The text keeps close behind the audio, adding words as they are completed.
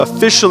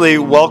Officially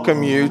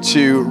welcome you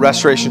to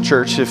Restoration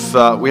Church. If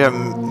we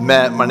haven't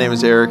met, my name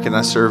is Eric and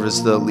I serve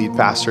as the lead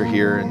pastor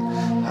here,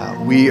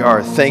 and we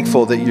are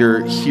thankful that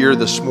you're here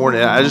this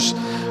morning. I just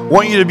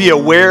want you to be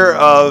aware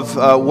of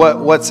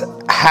what's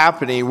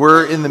happening.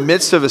 We're in the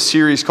midst of a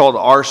series called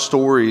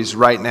RStories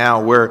right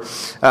now, where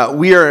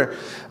we are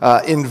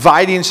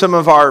inviting some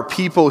of our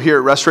people here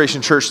at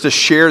Restoration Church to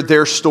share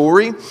their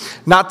story,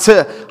 not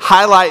to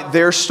highlight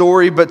their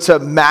story, but to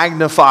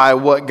magnify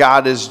what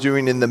God is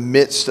doing in the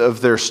midst of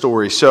their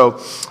story.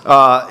 So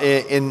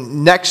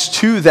next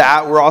to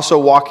that, we're also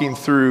walking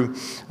through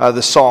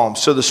the Psalms.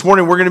 So this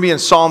morning, we're going to be in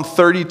Psalm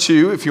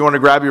 32, if you want to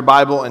grab your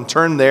Bible and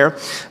turn there.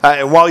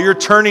 And while you're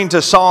turning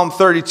to Psalm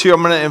 32,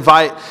 I'm going to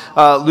invite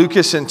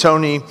Lucas and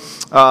Tony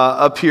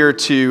up here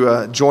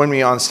to join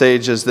me on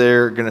stage as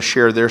they're going to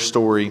share their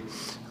story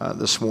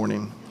this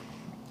morning.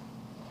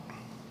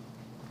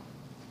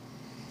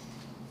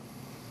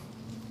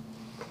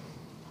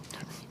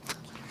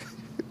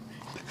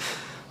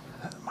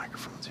 The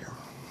microphone's here.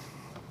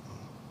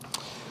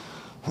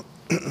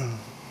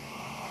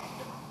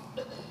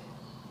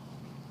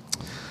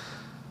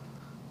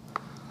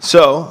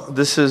 So,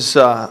 this is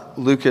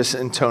Lucas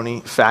and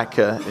Tony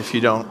Fatka, if you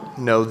don't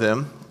know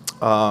them.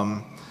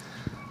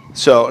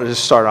 So, I'll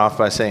just start off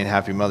by saying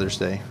Happy Mother's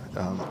Day.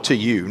 To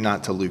you,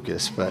 not to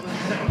Lucas, but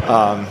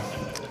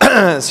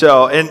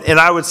so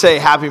I would say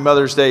Happy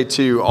Mother's Day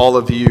to all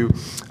of you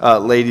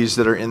ladies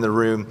that are in the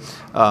room,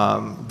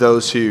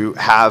 those who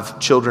have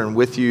children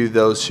with you,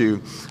 those who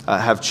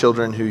have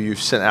children who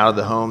you've sent out of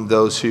the home,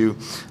 those who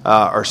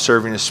are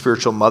serving as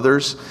spiritual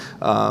mothers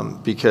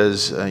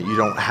because you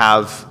don't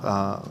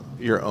have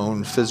your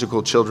own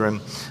physical children.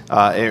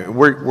 And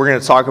we're going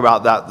to talk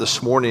about that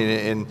this morning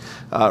and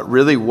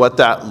really what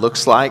that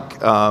looks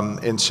like.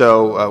 And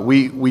so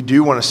we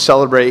do want to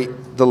celebrate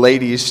the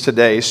ladies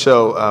today.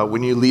 So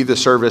when you leave the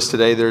service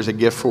today, there's a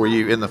gift for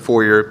you in the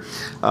foyer.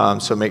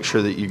 So make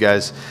sure that you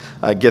guys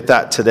get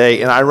that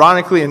today. And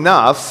ironically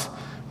enough,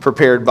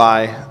 prepared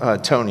by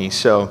Tony.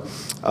 So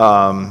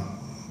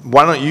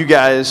why don't you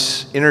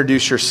guys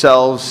introduce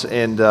yourselves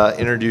and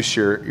introduce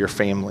your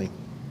family?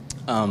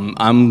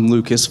 I'm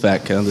Lucas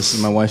Fatka. This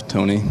is my wife,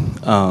 Tony.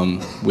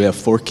 We have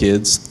 4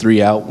 kids,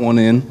 3 out, 1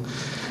 in.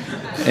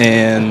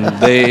 And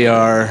they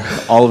are,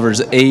 Oliver's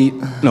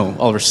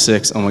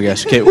 6. Oh my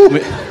gosh. Okay, we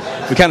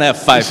kind of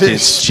have 5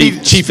 kids.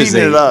 Chief is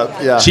 8.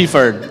 Yeah. Chief,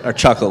 our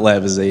chocolate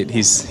lab, is 8.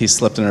 He's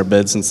slept in our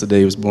bed since the day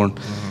he was born.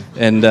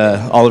 Mm-hmm. And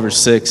Oliver's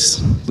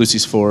 6,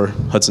 Lucy's 4,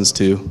 Hudson's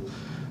 2.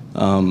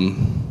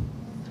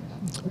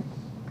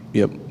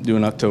 Due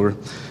in October.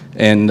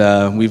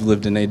 And we've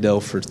lived in Adel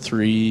for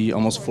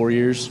almost 4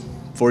 years.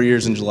 4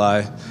 years in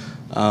July.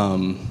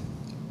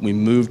 We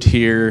moved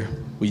here.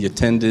 We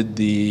attended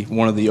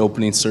one of the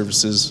opening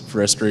services for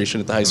Restoration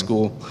at the high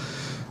school.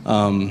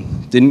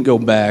 Didn't go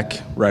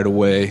back right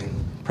away.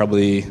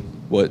 Probably,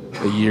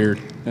 a year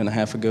and a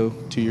half ago,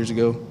 2 years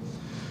ago.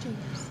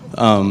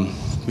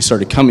 We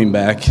started coming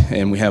back,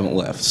 and we haven't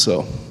left.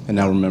 So, and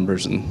now we're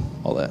members and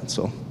all that.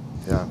 So,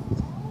 yeah,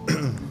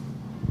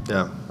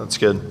 yeah, that's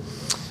good.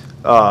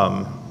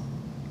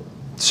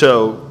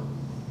 So,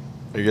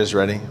 are you guys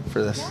ready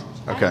for this?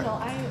 Yeah, okay. I'm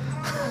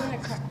gonna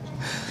cry.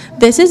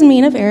 This is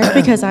mean of Eric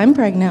because I'm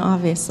pregnant,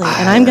 obviously,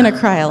 and I'm going to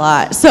cry a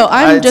lot. So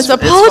I'm just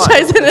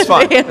apologizing in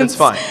advance. It's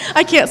fine.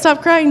 I can't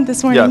stop crying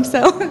this morning,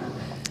 so.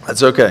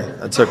 That's okay.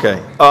 That's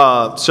okay.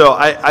 So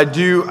I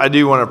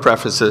do want to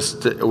preface this.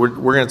 We're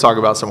going to talk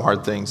about some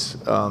hard things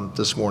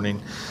this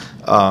morning.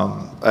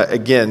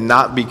 Again,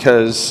 not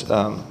because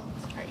I'm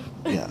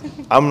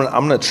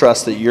going to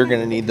trust that you're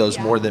going to need those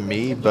more than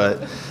me,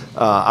 but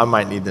I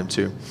might need them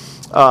too.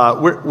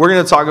 We're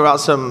going to talk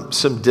about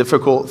some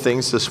difficult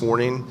things this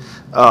morning.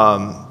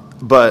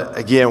 But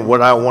again,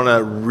 what I want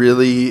to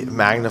really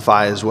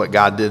magnify is what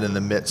God did in the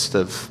midst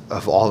of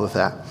all of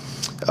that.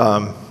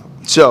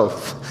 So,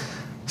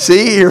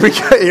 see, here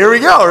we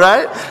go,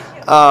 right?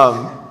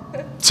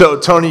 So,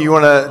 Tony, you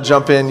want to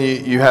jump in?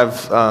 You have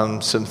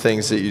some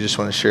things that you just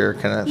want to share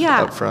kind of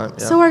up front.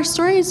 Yeah. So our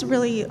story is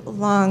really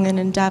long and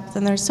in-depth,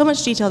 and there's so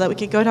much detail that we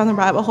could go down the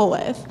rabbit hole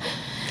with.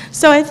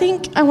 So I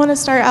think I want to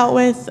start out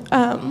with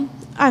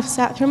I've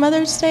sat through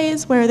Mother's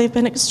Days where they've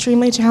been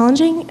extremely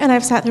challenging, and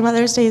I've sat through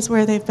Mother's Days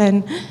where they've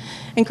been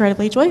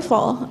incredibly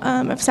joyful.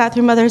 I've sat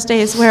through Mother's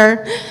Days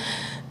where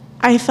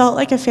I felt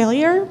like a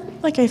failure,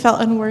 like I felt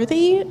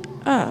unworthy,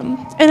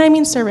 and I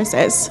mean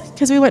services,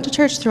 because we went to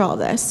church through all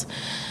this.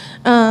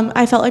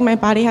 I felt like my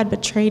body had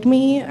betrayed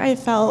me. I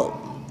felt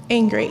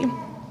angry.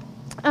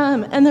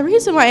 And the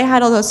reason why I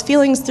had all those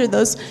feelings through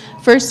those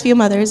first few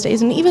Mother's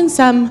Days, and even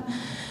some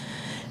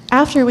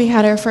after we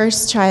had our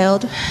first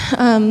child,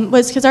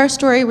 was because our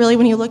story really,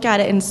 when you look at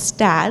it in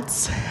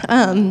stats,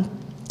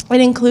 it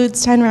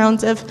includes 10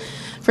 rounds of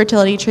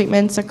fertility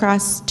treatments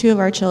across 2 of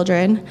our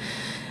children.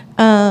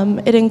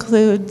 It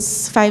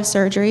includes 5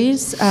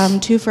 surgeries,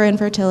 2 for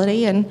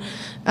infertility, and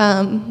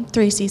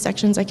 3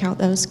 C-sections. I count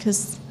those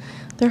because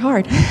they're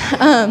hard.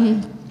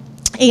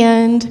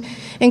 And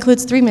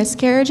includes 3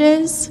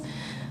 miscarriages.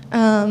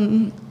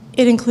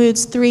 It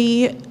includes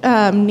 3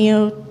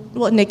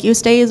 NICU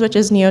stays, which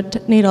is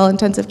neonatal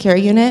intensive care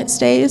unit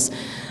stays,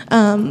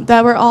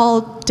 that were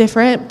all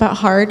different but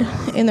hard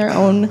in their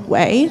own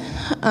way.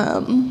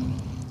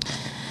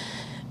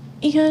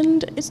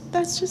 And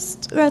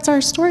that's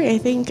our story, I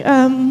think.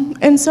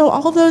 And so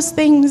all those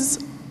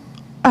things,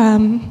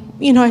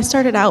 I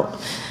started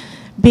out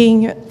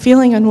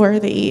feeling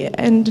unworthy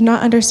and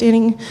not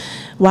understanding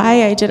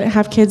why I didn't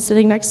have kids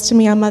sitting next to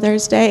me on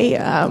Mother's Day.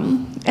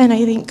 And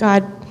I think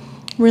God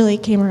really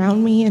came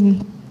around me,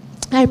 and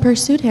I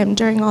pursued him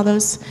during all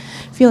those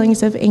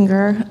feelings of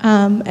anger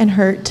and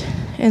hurt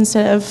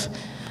instead of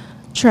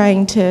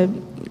trying to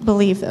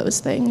believe those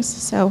things.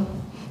 So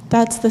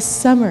that's the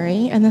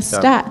summary and the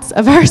stats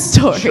of our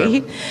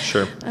story.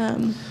 Sure.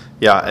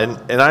 Yeah,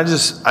 and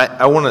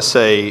I want to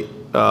say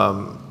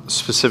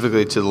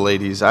specifically to the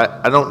ladies,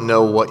 I don't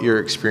know what your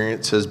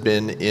experience has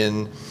been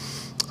in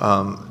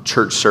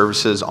church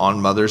services on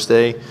Mother's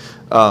Day.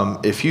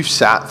 If you've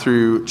sat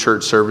through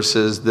church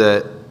services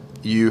that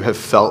you have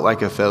felt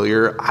like a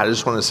failure, I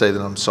just want to say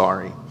that I'm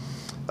sorry.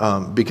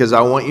 Because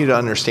I want you to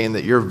understand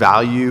that your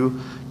value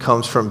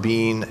comes from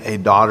being a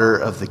daughter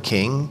of the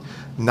King,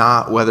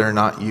 not whether or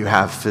not you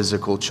have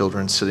physical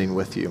children sitting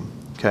with you,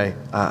 okay?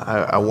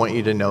 I want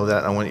you to know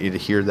that. I want you to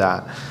hear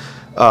that.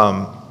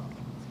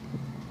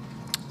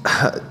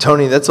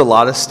 Tony, that's a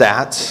lot of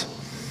stats.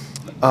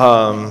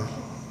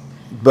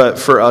 But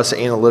for us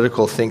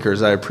analytical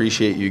thinkers, I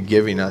appreciate you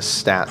giving us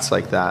stats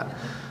like that.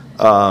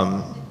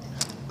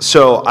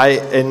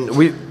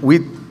 We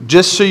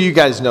just so you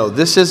guys know,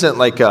 this isn't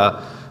like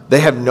they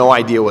have no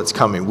idea what's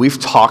coming. We've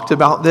talked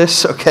about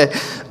this, okay?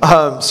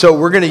 So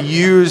we're going to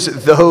use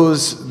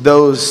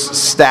those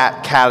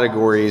stat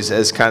categories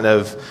as kind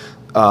of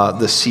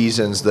the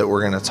seasons that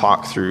we're going to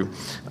talk through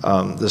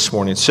this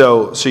morning.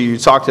 So you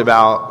talked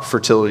about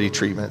fertility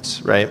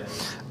treatments, right?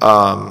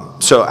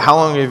 So how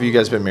long have you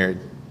guys been married?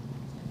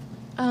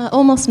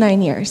 Almost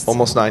 9 years.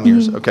 Almost 9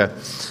 years, okay.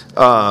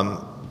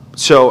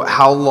 So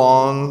how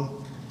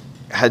long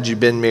had you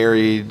been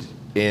married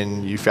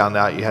and you found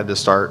out you had to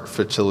start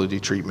fertility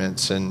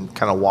treatments and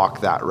kind of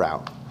walk that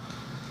route?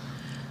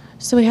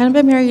 So we hadn't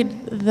been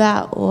married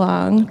that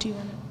long. Do you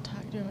want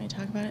me to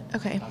talk about it?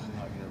 Okay.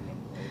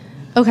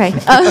 Okay,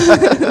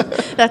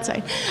 that's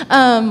fine.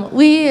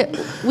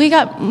 We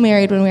got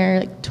married when we were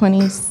like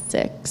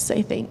 26,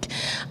 I think,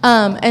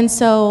 and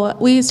so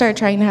we started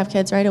trying to have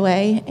kids right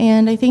away.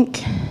 And I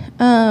think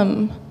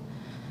I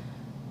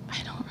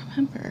don't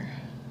remember.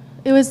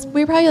 We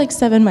were probably like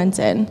 7 months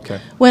in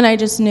when I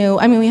just knew.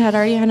 I mean, we had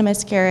already had a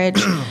miscarriage.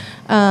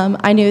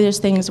 I knew those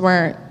things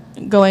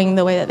weren't going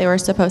the way that they were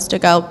supposed to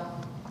go.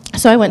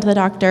 So I went to the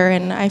doctor,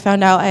 and I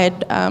found out I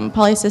had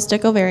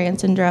polycystic ovarian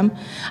syndrome.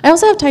 I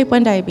also have type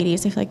 1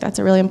 diabetes. I feel like that's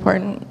a really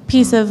important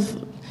piece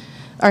of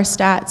our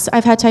stats.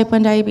 I've had type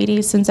 1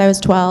 diabetes since I was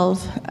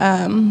 12,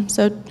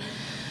 so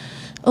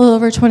a little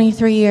over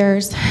 23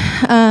 years.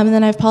 And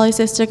then I have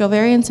polycystic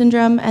ovarian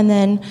syndrome. And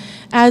then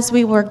as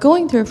we were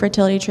going through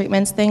fertility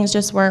treatments, things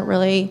just weren't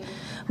really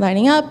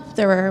lining up.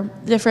 There were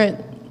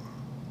different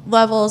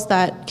levels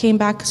that came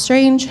back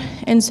strange.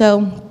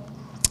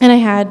 And I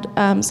had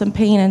some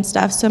pain and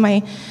stuff. So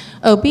my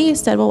OB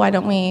said, well, why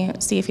don't we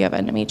see if you have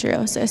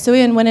endometriosis? So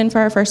we went in for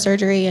our first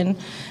surgery and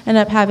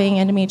ended up having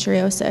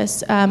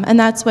endometriosis. And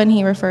that's when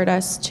he referred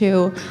us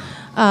to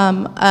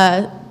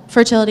a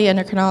fertility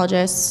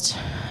endocrinologist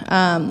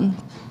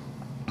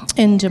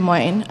in Des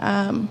Moines.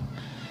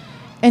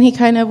 And he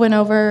kind of went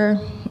over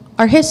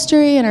our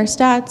history and our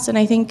stats. And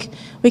I think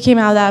we came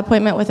out of that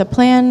appointment with a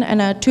plan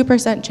and a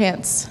 2%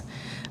 chance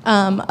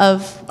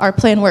of our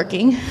plan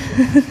working.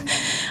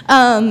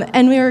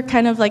 And we were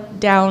kind of like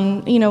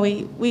down,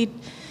 we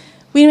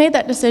made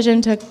that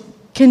decision to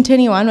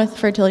continue on with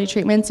fertility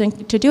treatments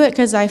and to do it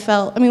because we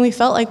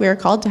felt like we were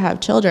called to have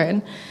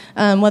children,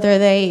 whether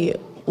they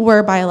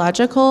were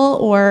biological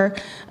or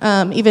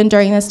even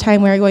during this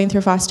time we were going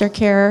through foster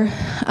care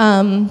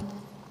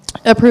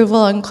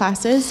approval and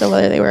classes, so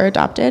whether they were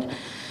adopted.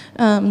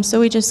 So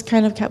we just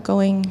kind of kept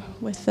going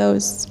with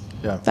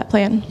that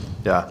plan.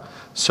 Yeah.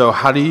 So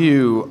how do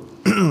you,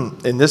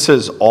 and this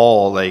is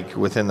all like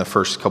within the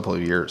first couple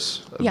of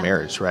years of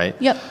marriage, right?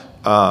 Yep.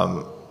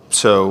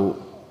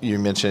 So you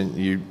mentioned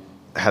you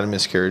had a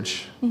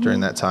miscarriage during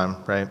that time,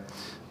 right?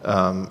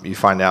 You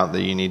find out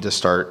that you need to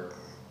start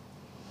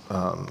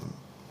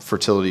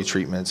fertility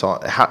treatments.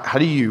 How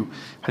do you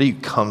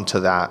come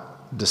to that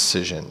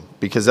decision?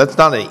 Because that's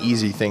not an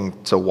easy thing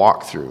to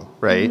walk through,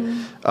 right?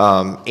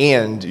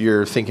 And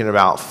you're thinking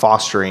about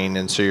fostering,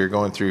 and so you're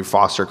going through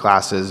foster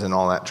classes and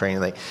all that training.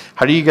 Like,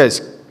 how do you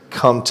guys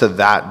come to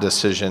that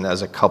decision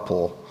as a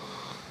couple?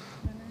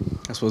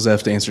 I suppose I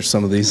have to answer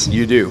some of these.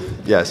 You do,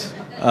 yes.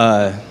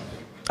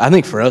 I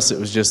think for us it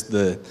was just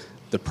the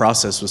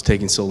process was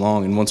taking so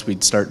long, and once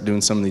we'd start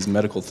doing some of these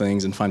medical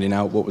things and finding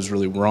out what was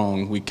really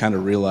wrong, we kind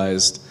of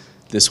realized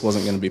this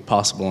wasn't going to be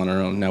possible on our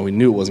own. Now, we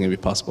knew it wasn't going to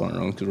be possible on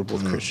our own because we're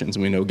both Christians,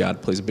 and we know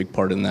God plays a big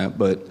part in that,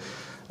 but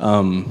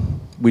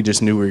we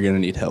just knew we were going to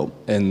need help,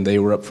 and they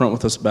were upfront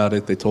with us about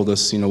it. They told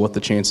us, what the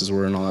chances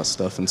were and all that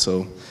stuff, and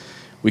so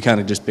we kind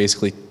of just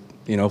basically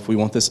if we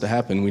want this to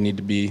happen, we need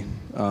to be,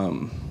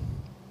 I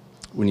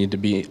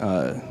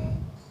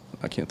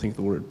can't think of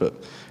the word, but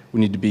we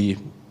need to be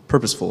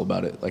purposeful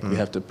about it. Like we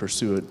have to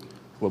pursue it,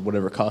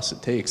 whatever cost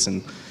it takes.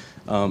 And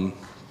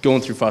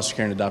going through foster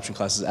care and adoption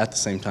classes at the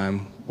same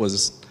time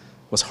was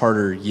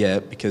harder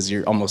yet, because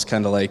you're almost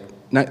kind of like,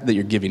 not that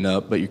you're giving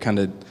up, but you're kind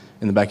of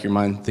in the back of your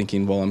mind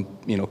thinking, well,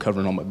 I'm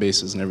covering all my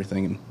bases and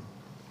everything.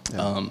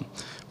 And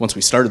once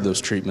we started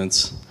those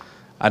treatments,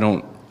 I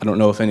don't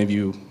know if any of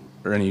you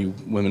or any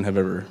women have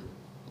ever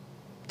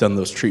done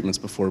those treatments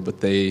before,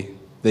 but they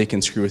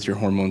can screw with your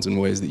hormones in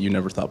ways that you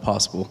never thought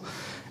possible.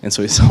 And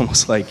so it's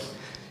almost like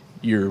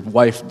your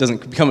wife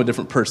doesn't become a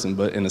different person,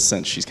 but in a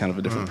sense, she's kind of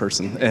a different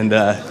person. And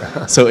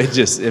so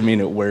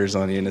it wears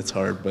on you and it's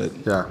hard, but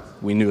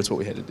we knew it's what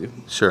we had to do.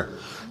 Sure.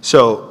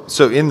 So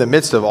in the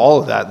midst of all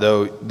of that,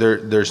 though,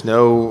 there's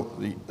no,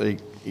 like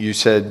you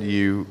said,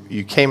 you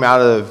came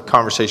out of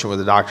conversation with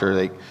the doctor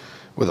like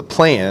with a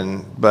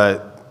plan,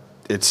 but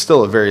it's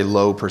still a very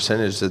low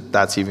percentage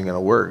that's even going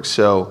to work.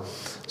 So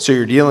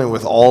you're dealing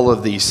with all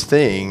of these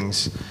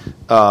things.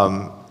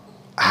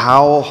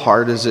 How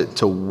hard is it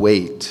to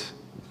wait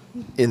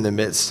in the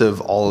midst of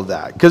all of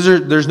that? Because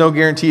there's no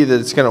guarantee that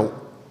it's going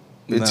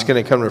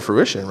to come to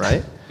fruition,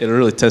 right? It'll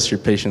really test your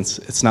patience.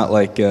 It's not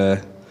like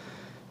you're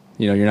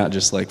not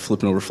just like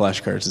flipping over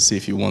flashcards to see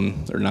if you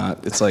won or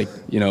not. It's like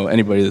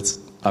anybody that's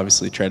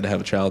obviously tried to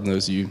have a child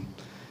knows you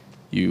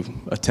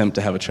attempt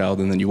to have a child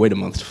and then you wait a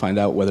month to find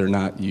out whether or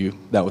not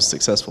that was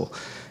successful.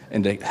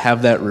 And to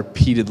have that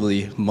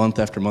repeatedly, month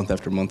after month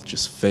after month,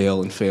 just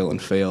fail and fail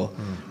and fail,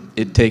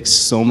 it takes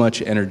so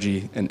much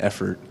energy and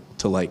effort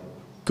to like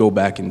go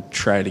back and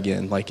try it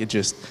again. Like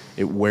it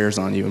wears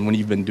on you. And when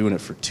you've been doing it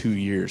for 2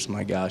 years,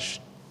 my gosh,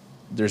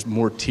 there's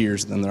more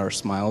tears than there are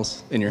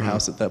smiles in your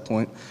house at that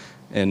point.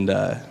 And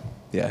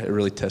it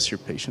really tests your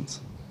patience.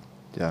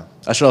 Yeah.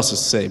 I should also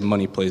say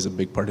money plays a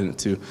big part in it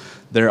too.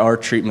 There are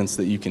treatments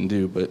that you can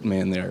do, but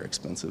man, they are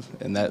expensive.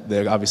 And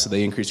obviously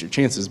they increase your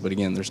chances, but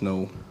again, there's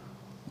no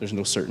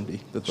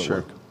certainty that they'll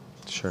work.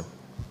 Sure.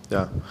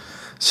 Yeah.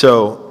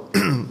 So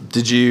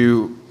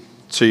you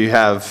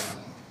have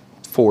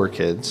 4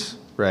 kids,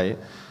 right?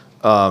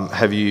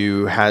 Have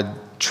you had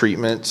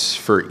treatments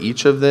for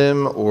each of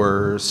them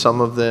or some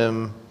of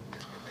them?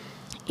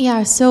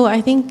 Yeah, so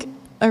I think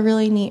a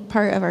really neat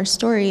part of our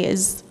story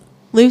is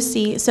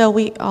Lucy. So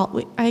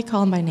I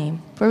call him by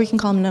name, or we can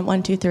call him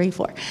 1, 2, 3,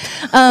 4.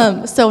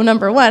 So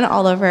number 1,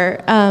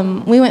 Oliver,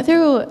 we went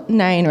through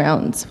 9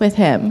 rounds with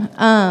him.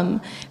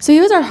 So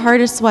he was our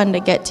hardest one to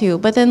get to.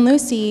 But then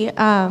Lucy,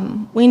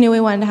 we knew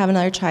we wanted to have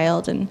another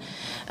child, and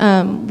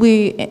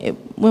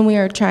when we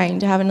were trying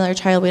to have another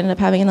child, we ended up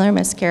having another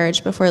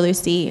miscarriage before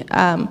Lucy.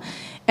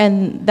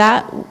 And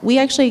that we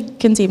actually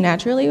conceived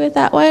naturally with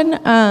that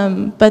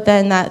one, but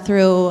then that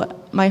threw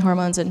my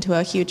hormones into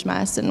a huge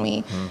mess, and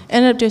we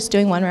ended up just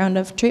doing 1 round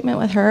of treatment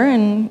with her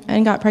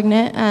and got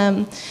pregnant.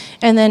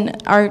 And then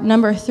our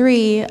number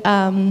 3,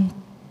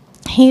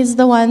 he's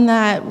the one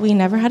that we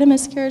never had a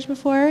miscarriage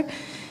before.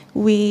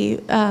 I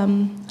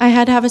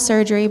had to have a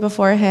surgery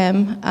before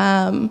him,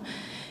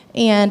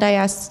 and I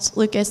asked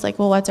Lucas, like,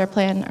 well, what's our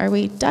plan? Are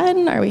we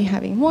done? Are we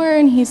having more?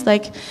 And he's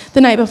like,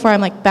 the night before,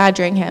 I'm like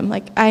badgering him,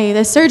 like,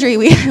 the surgery,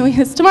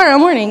 it's tomorrow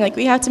morning, like,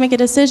 we have to make a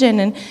decision.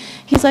 And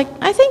he's like,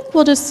 I think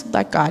we'll just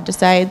let God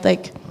decide,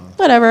 like,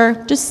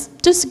 whatever,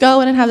 just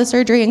go in and have the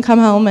surgery and come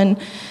home, and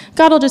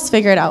God will just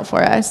figure it out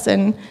for us.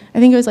 And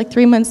I think it was like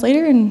 3 months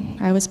later, and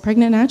I was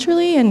pregnant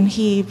naturally, and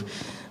he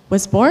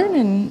was born,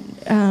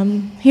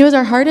 and he was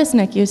our hardest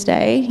NICU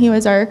stay. He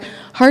was our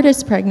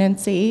hardest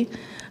pregnancy.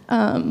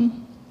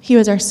 He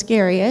was our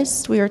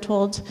scariest. We were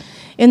told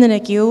in the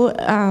NICU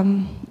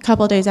a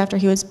couple of days after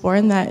he was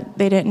born that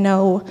they didn't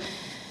know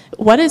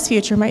what his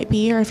future might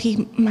be, or if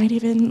he might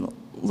even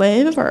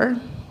live, or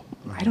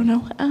I don't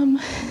know.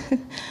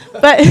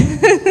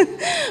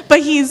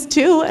 But he's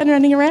 2 and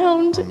running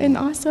around and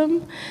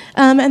awesome.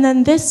 And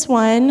then this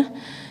one,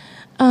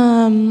 do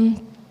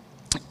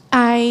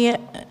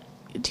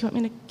you want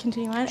me to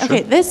continue on? Sure.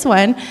 Okay, this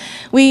one,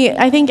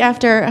 I think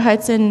after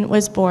Hudson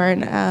was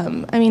born,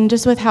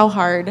 just with how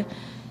hard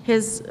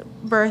his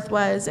birth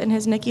was and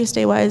his NICU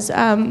stay was,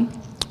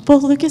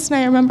 both Lucas and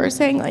I remember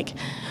saying, like,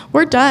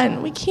 we're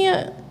done. We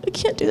can't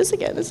do this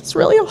again. This is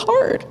really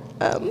hard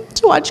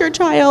to watch your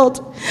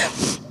child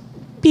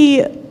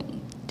be.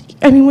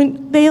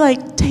 When they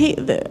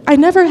I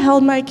never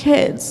held my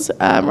kids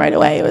right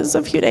away. It was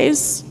a few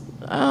days,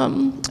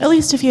 at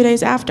least a few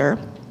days after,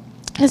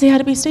 because they had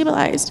to be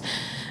stabilized.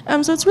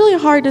 So it's really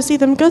hard to see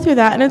them go through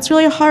that, and it's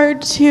really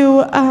hard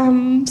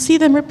to see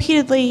them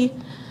repeatedly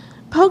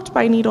poked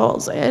by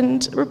needles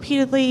and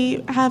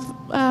repeatedly have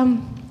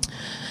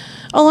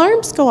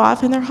alarms go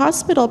off in their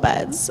hospital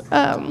beds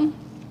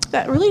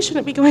that really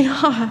shouldn't be going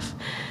off.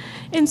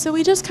 And so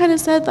we just kind of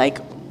said, like,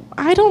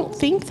 I don't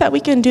think that we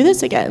can do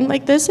this again.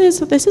 Like, this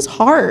is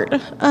hard.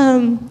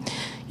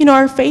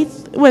 Our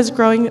faith was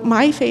growing,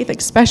 my faith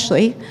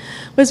especially,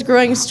 was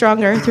growing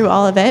stronger through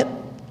all of it.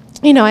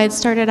 I had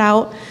started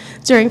out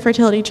during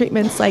fertility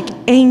treatments, like,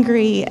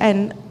 angry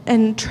and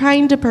and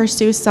trying to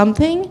pursue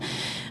something.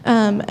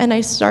 And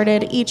I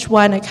started each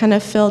one, I kind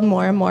of filled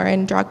more and more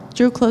and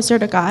drew closer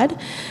to God.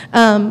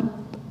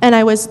 And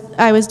I was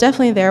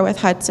definitely there with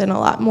Hudson a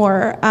lot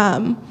more,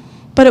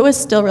 but it was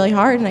still really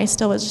hard, and I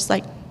still was just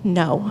like,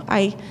 no,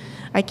 I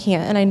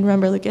can't. And I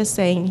remember Lucas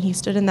saying, he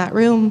stood in that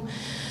room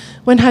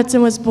when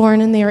Hudson was born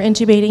and they were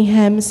intubating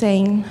him,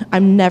 saying,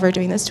 I'm never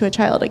doing this to a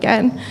child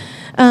again.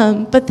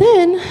 But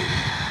then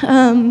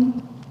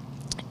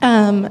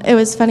it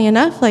was funny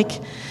enough, like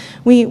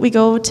we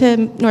go to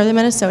northern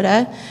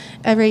Minnesota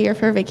every year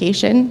for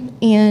vacation,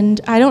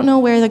 and I don't know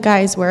where the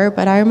guys were,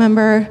 but I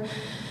remember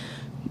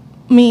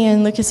me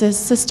and Lucas's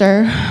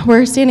sister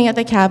were standing at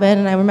the cabin,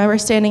 and I remember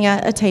standing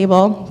at a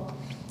table,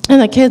 and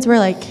the kids were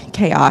like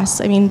chaos.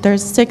 I mean,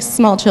 there's 6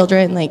 small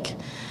children, like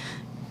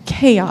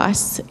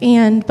chaos,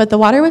 but the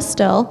water was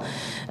still,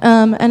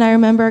 and I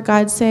remember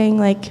God saying,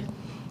 like,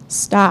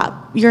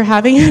 stop, you're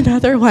having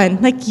another one,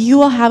 like you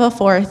will have a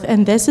 4th,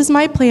 and this is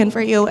my plan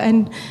for you.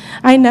 And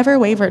I never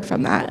wavered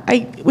from that.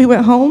 We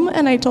went home,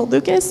 and I told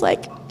Lucas,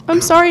 like,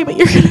 I'm sorry, but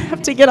you're going to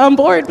have to get on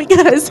board,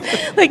 because,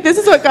 like, this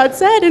is what God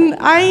said, and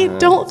I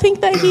don't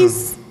think that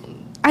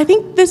I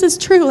think this is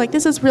true. Like,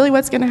 this is really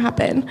what's going to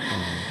happen.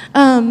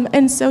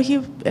 And so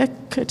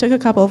it took a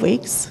couple of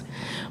weeks,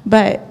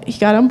 but he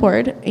got on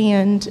board,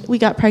 and we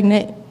got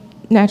pregnant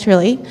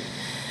naturally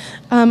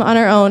on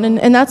our own.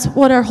 And that's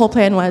what our whole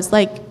plan was.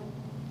 Like,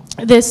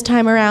 this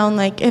time around,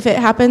 like, if it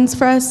happens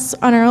for us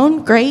on our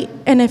own, great.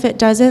 And if it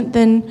doesn't,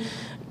 then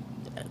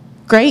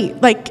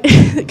great. Like,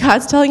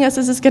 God's telling us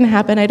this is going to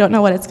happen. I don't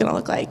know what it's going to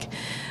look like.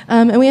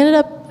 And we ended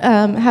up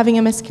having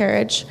a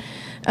miscarriage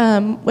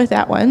with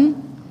that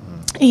one.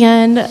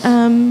 And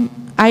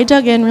I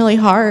dug in really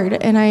hard,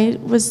 and I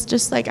was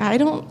just like, I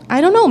don't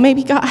know,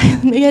 maybe I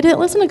didn't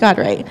listen to God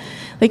right.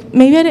 Like,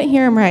 maybe I didn't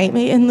hear him right.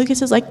 And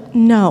Lucas is like,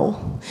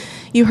 no,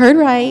 you heard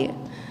right.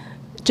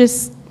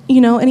 Just,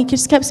 and he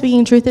just kept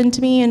speaking truth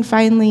into me. And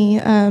finally,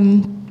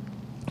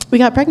 we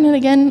got pregnant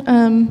again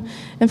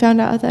and found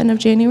out at the end of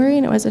January,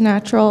 and it was a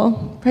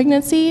natural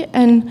pregnancy.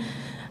 And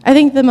I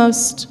think the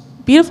most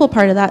beautiful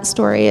part of that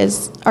story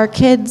is our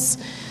kids,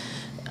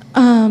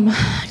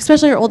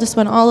 especially our oldest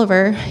one,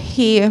 Oliver,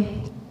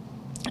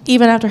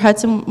 even after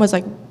Hudson was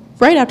like,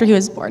 right after he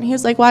was born, he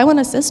was like, well, I want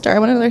a sister. I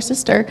want another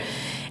sister.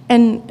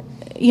 And,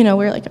 we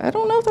were like, I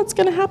don't know if that's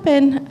going to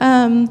happen.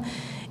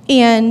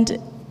 And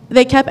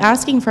they kept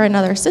asking for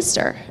another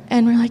sister.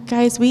 And we're like,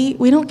 guys, we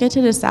don't get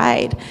to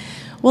decide.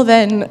 Well,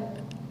 then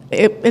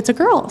it's a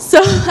girl.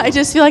 So I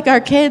just feel like our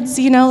kids,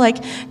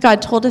 like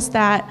God told us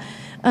that.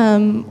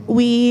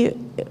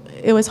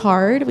 It was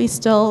hard. We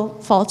still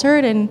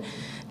faltered and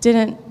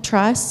didn't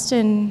trust,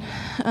 and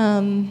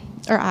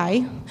or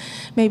I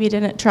maybe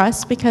didn't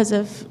trust because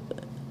of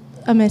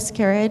a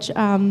miscarriage.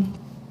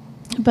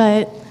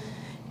 But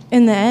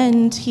in the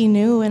end, he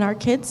knew, and our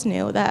kids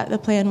knew, that the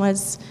plan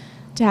was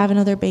to have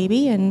another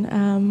baby,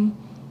 and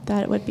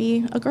that it would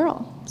be a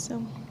girl.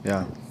 So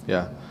yeah.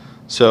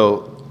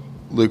 So,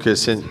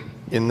 Lucas, in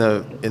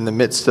the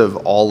midst of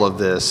all of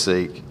this,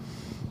 like,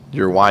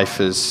 your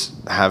wife is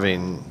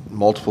having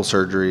multiple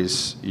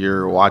surgeries.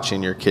 You're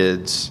watching your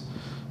kids,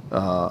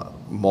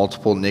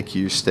 multiple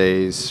NICU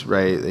stays,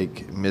 right?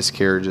 Like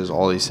miscarriages,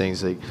 all these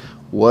things. Like,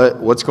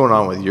 what's going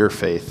on with your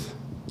faith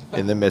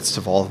in the midst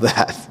of all of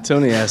that?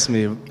 Tony asked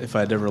me if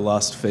I'd ever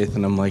lost faith,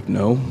 and I'm like,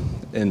 no.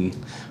 And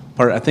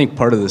I think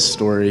part of this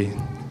story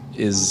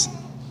is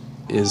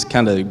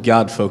kind of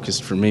God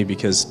focused for me,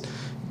 because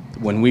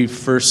when we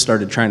first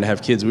started trying to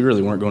have kids, we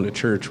really weren't going to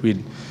church.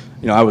 We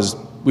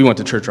went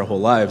to church our whole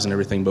lives and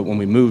everything, but when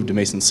we moved to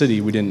Mason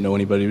City, we didn't know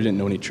anybody, we didn't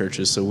know any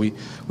churches, so we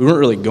weren't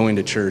really going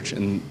to church.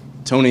 And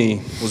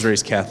Tony was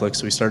raised Catholic,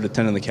 so we started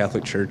attending the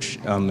Catholic church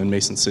in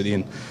Mason City.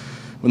 And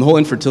when the whole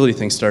infertility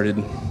thing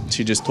started,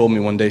 she just told me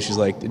one day, she's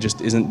like, it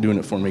just isn't doing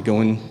it for me.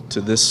 Going to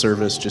this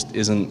service just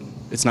isn't,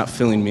 it's not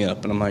filling me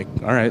up. And I'm like,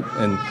 all right.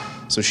 And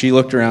so she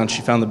looked around,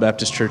 she found the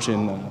Baptist church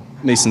in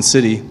Mason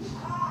City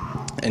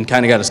and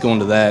kind of got us going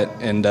to that.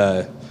 And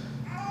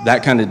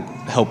that kind of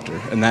helped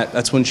her. And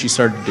that's when she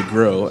started to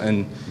grow.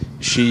 And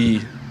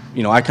she,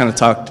 I kind of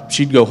talked,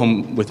 she'd go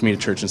home with me to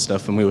church and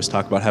stuff, and we always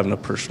talk about having a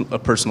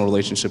personal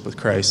relationship with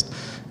Christ.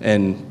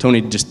 And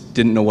Tony just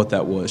didn't know what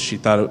that was. She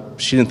didn't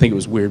think it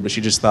was weird, but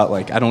she just thought,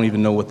 like, I don't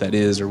even know what that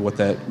is or what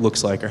that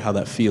looks like or how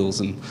that feels.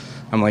 And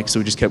I'm like, so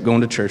we just kept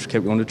going to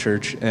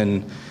church,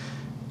 and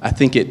I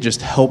think it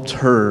just helped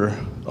her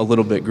a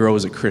little bit grow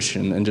as a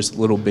Christian, and just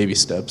little baby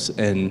steps.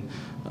 And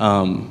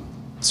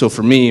so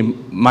for me,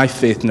 my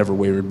faith never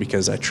wavered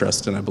because I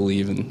trust and I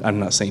believe, and I'm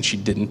not saying she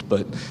didn't,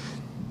 but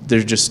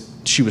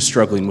she was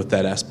struggling with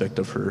that aspect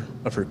of her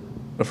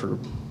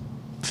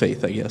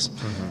faith, I guess.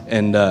 Mm-hmm.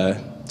 And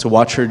to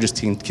watch her just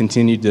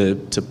continue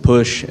to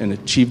push and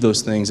achieve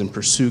those things and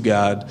pursue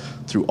God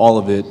through all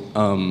of it,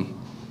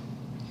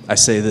 I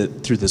say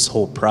that through this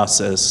whole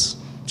process,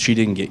 she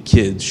didn't get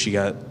kids, she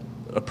got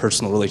a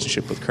personal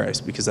relationship with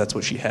Christ, because that's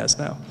what she has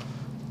now.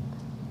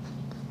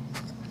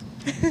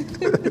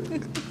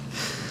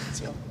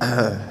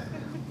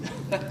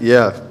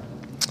 Yeah.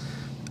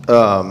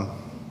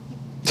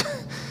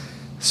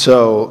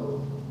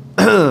 So,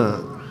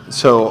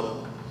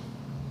 so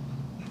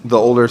the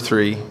older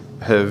three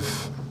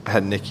have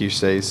had NICU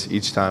stays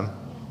each time.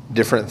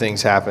 Different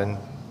things happen,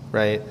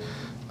 right?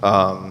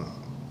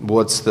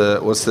 What's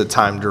the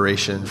time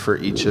duration for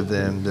each of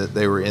them that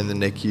they were in the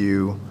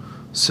NICU?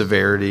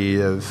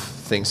 Severity of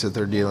things that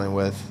they're dealing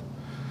with?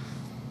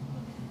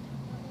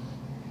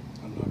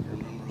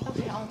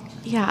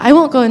 Yeah, I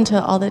won't go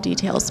into all the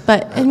details,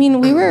 but I mean,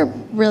 we were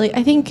really,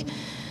 I think,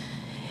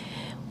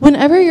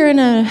 whenever you're in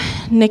a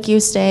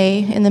NICU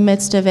stay, in the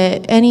midst of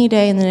it, any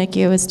day in the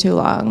NICU is too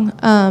long.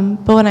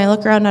 But when I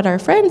look around at our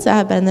friends that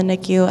have been in the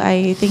NICU,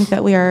 I think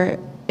that we are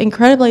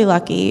incredibly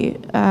lucky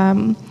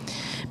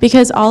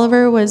because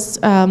Oliver was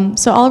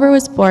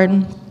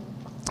born,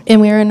 and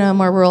we were in a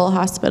more rural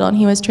hospital, and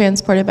he was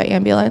transported by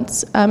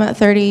ambulance at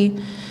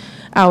 30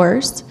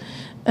 hours.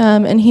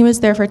 And he was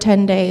there for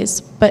 10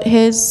 days. But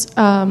his,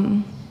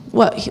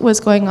 what was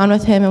going on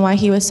with him and why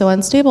he was so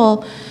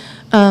unstable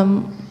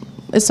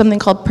is something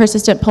called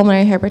persistent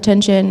pulmonary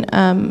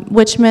hypertension,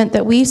 which meant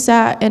that we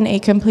sat in a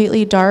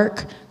completely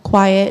dark,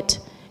 quiet,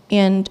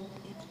 and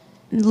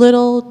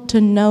little to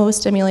no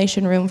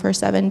stimulation room for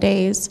 7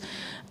 days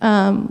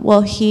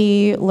while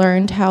he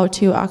learned how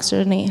to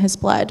oxygenate his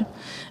blood.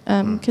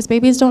 Because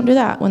babies don't do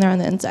that when they're on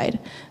the inside.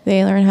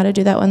 They learn how to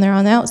do that when they're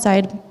on the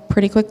outside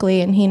pretty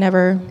quickly, and he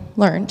never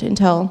learned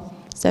until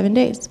 7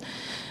 days.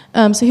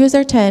 So he was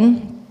there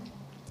 10.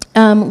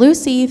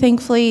 Lucy,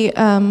 thankfully,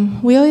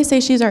 we always say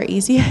she's our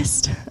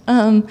easiest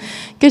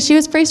because she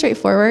was pretty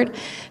straightforward.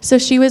 So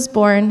she was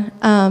born.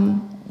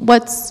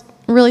 What's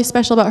really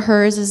special about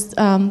hers is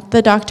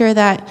the doctor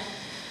that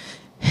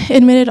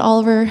admitted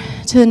Oliver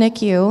to the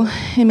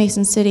NICU in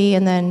Mason City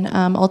and then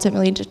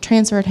ultimately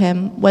transferred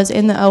him was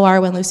in the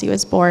OR when Lucy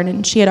was born,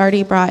 and she had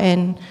already brought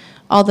in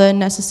all the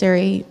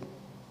necessary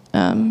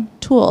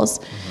tools.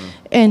 Mm-hmm.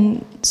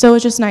 And so it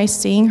was just nice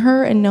seeing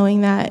her and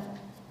knowing that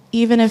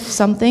even if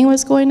something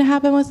was going to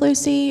happen with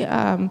Lucy,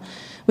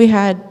 we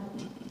had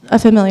a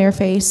familiar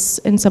face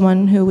and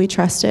someone who we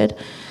trusted.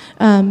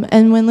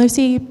 And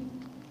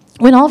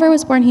when Oliver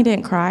was born, he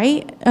didn't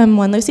cry.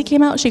 When Lucy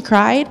came out, she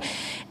cried.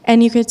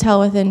 And you could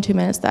tell within 2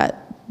 minutes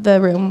that the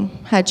room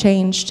had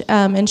changed.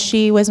 And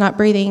she was not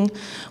breathing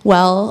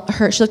well.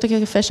 She looked like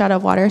a fish out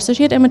of water. So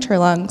she had immature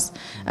lungs.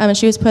 And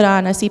she was put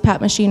on a CPAP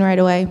machine right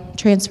away,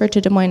 transferred to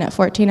Des Moines at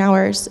 14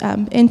 hours,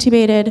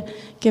 intubated,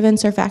 given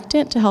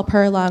surfactant to help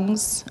her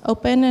lungs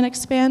open and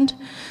expand.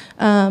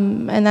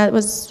 And that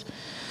was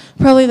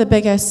probably the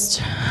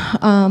biggest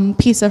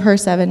piece of her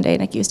 7-day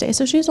NICU stay.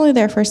 So she was only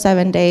there for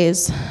 7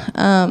 days.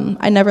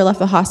 I never left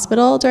the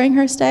hospital during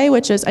her stay,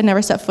 I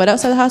never stepped foot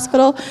outside the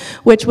hospital,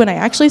 which when I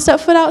actually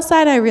stepped foot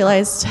outside, I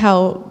realized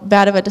how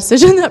bad of a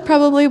decision that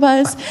probably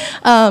was.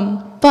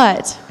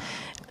 But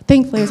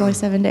thankfully, it was only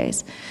 7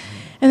 days.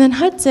 And then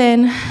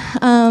Hudson,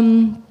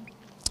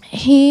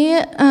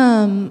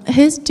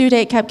 his due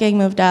date kept getting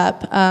moved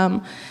up.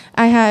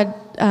 I had...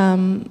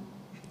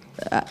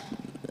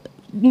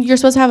 you're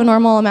supposed to have a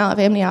normal amount of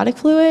amniotic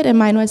fluid, and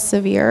mine was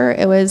severe.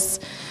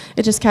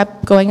 It just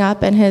kept going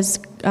up, and his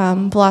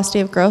velocity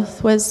of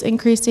growth was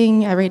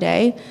increasing every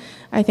day.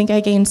 I think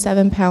I gained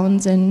 7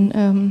 pounds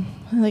in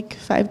like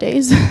 5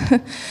 days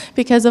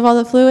because of all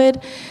the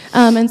fluid.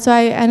 And so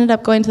I ended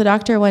up going to the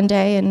doctor one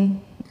day,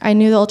 and I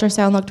knew the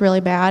ultrasound looked really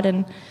bad.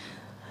 And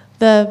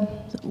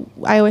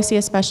I always see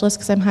a specialist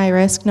because I'm high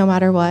risk no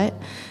matter what.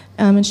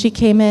 And she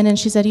came in and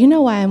she said, "You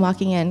know why I'm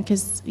walking in?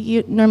 Because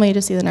normally you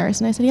just see the nurse."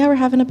 And I said, "Yeah, we're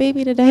having a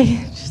baby today."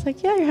 She's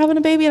like, "Yeah, you're having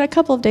a baby in a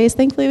couple of days.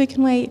 Thankfully, we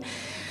can wait."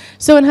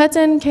 So when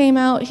Hudson came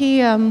out,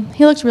 he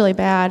looked really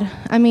bad.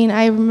 I mean,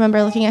 I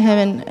remember looking at him,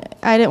 and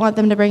I didn't want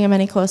them to bring him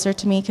any closer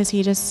to me because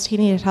he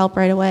needed help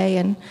right away.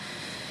 And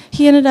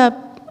he ended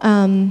up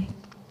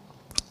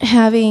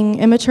having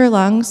immature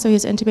lungs, so he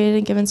was intubated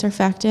and given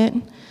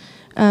surfactant.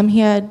 He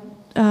had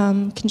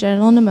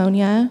congenital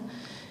pneumonia.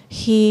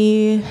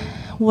 He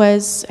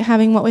was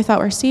having what we thought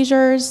were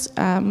seizures.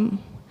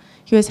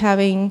 He was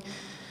having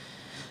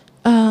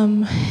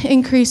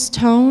increased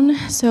tone,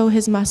 so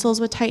his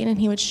muscles would tighten and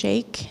he would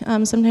shake.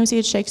 Sometimes he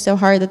would shake so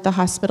hard that the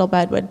hospital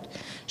bed would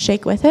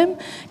shake with him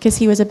because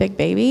he was a big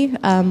baby.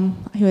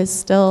 He was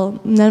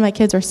still, none of my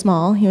kids were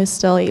small. He was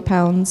still 8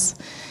 pounds,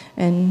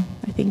 and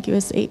I think he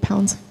was 8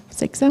 pounds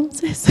 6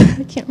 ounces.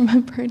 I can't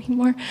remember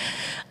anymore.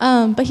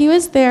 But he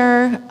was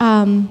there.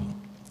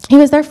 He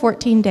was there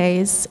 14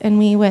 days, and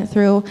we went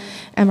through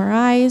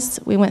MRIs.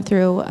 We went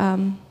through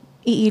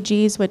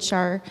EEGs, which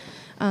are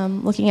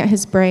looking at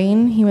his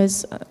brain. He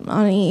was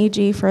on an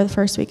EEG for the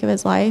first week of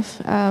his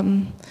life,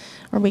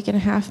 or week and a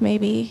half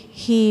maybe.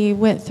 He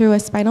went through a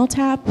spinal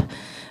tap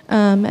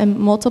and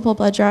multiple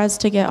blood draws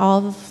to get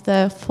all of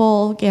the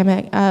full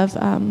gamut of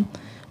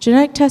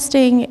genetic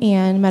testing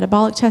and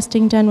metabolic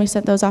testing done. We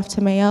sent those off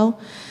to Mayo.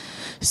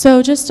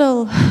 So just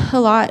a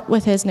lot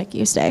with his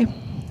NICU stay.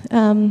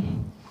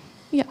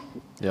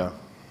 Yeah.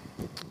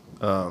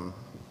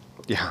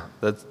 Yeah,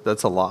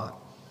 that's a lot,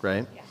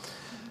 right?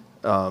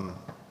 Yeah.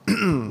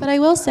 But I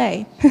will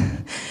say,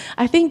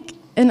 I think,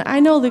 and I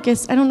know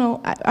Lucas, I don't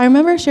know, I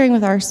remember sharing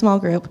with our small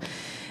group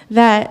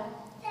that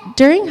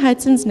during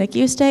Hudson's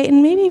NICU stay,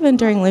 and maybe even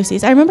during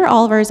Lucy's, I remember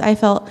Oliver's, I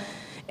felt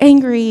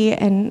angry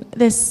and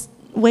this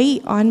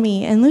weight on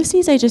me. And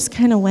Lucy's, I just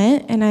kind of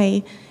went and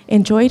I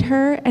enjoyed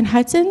her. And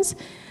Hudson's,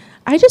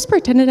 I just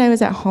pretended I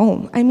was at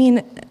home. I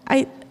mean,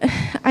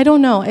 I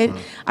don't know.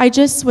 I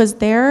just was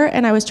there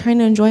and I was trying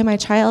to enjoy my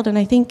child. And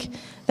I think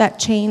that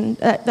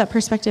that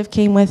perspective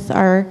came with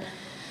our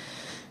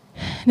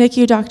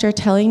NICU doctor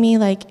telling me,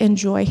 like,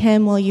 enjoy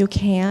him while you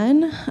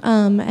can.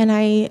 And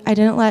I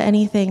didn't let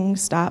anything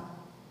stop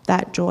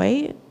that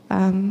joy.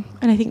 And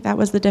I think that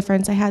was the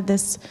difference. I had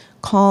this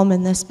calm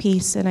and this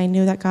peace, and I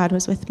knew that God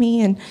was with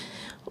me. And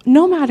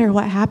no matter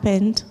what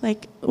happened,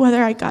 like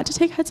whether I got to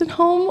take Hudson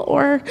home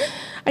or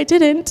I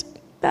didn't,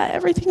 that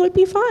everything would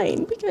be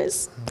fine,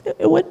 because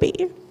it would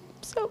be.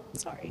 So,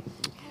 sorry.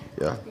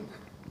 Yeah.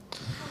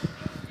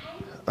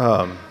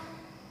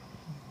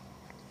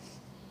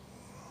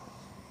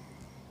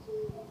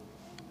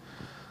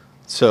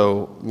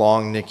 So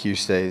long NICU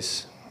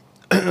stays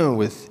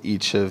with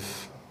each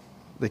of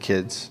the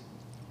kids.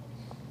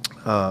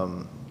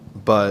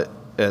 But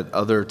at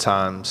other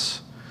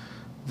times,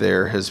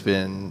 there has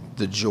been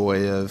the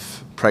joy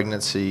of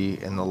pregnancy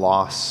and the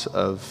loss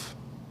of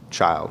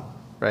child,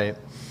 right?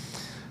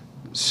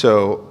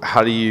 So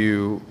how do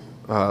you,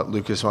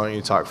 Lucas, why don't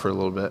you talk for a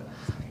little bit?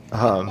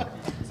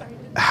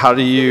 How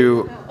do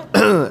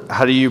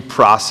you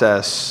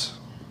process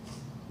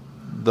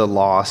the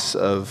loss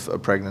of a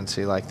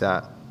pregnancy like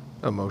that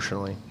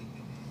emotionally?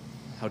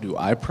 How do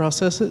I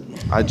process it?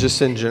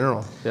 Just in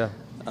general, yeah.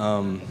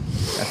 I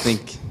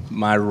think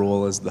my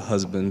role as the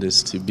husband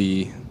is to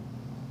be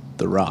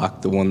the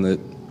rock, the one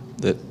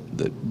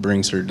that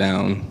brings her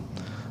down.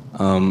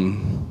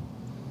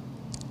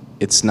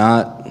 It's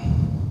not,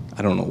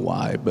 I don't know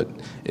why, but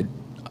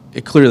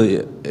it clearly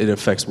it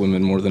affects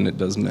women more than it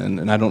does men,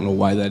 and I don't know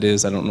why that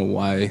is. I don't know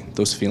why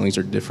those feelings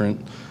are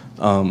different.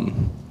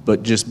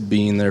 But just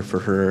being there for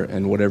her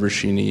and whatever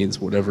she needs,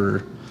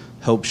 whatever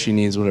help she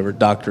needs, whatever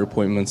doctor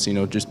appointments,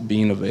 just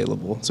being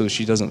available so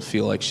she doesn't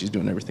feel like she's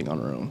doing everything on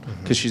her own,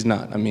 because she's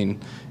not. I mean,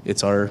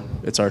 it's our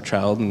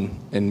child,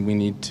 and we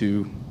need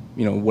to,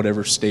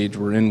 whatever stage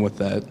we're in with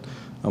that,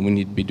 we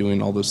need to be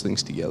doing all those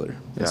things together.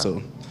 Yeah. And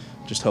so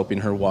just helping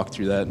her walk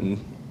through that and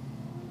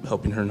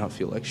helping her not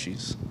feel like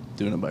she's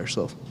doing it by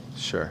herself.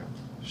 Sure.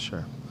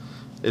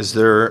 Is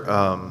there,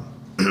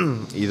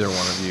 either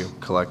one of you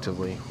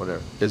collectively,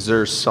 whatever, is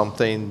there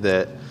something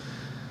that,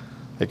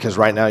 because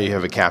right now you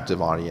have a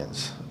captive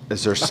audience,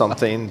 is there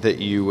something that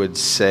you would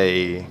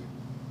say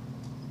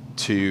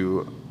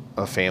to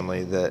a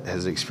family that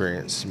has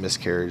experienced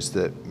miscarriage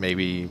that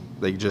maybe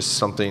just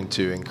something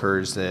to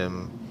encourage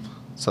them,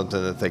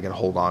 something that they can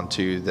hold on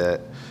to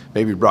that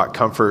maybe brought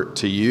comfort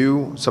to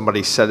you,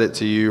 somebody said it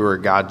to you, or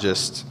God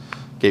just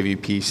gave you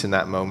peace in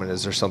that moment?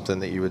 Is there something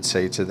that you would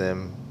say to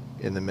them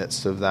in the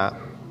midst of that?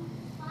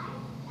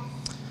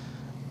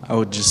 I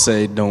would just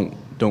say don't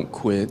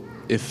quit.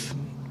 If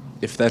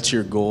that's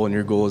your goal and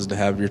your goal is to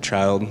have your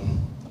child,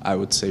 I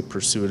would say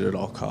pursue it at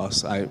all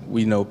costs.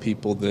 We know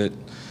people that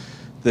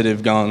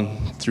have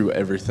gone through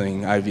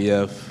everything,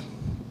 IVF,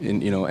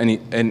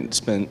 and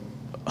spent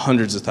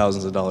hundreds of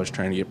thousands of dollars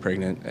trying to get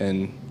pregnant,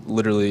 and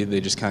literally they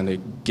just kind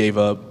of gave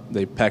up.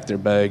 They packed their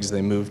bags,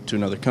 they moved to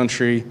another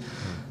country.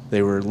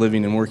 They were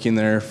living and working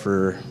there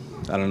for,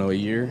 a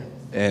year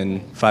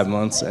and 5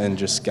 months, and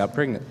just got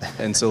pregnant.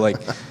 And so,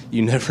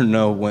 you never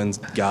know when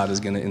God is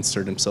going to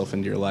insert himself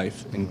into your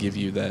life and give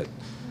you that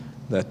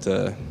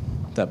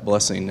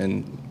blessing,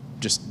 and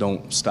just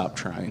don't stop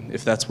trying.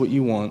 If that's what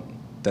you want,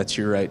 that's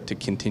your right to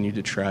continue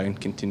to try and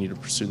continue to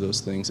pursue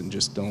those things, and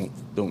just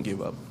don't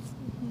give up.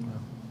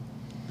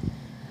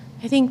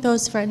 I think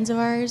those friends of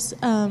ours,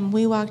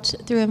 we walked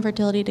through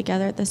infertility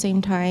together at the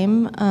same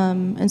time,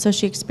 and so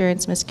she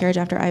experienced miscarriage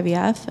after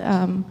IVF.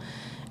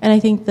 And I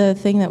think the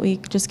thing that we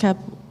just kept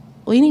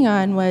leaning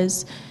on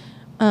was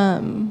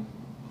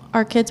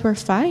our kids were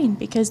fine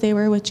because they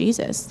were with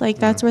Jesus.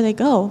 That's where they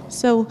go.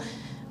 So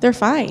they're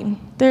fine.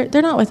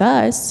 They're not with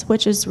us,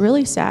 which is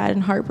really sad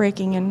and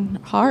heartbreaking and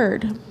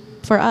hard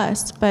for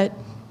us, but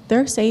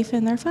they're safe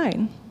and they're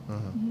fine.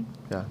 Mm-hmm.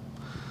 Yeah.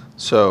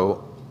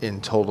 So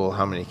in total,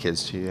 how many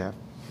kids do you have?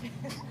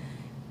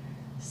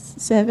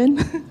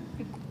 7.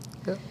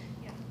 Yeah.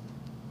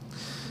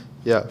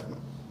 Yeah.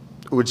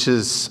 Which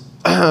is,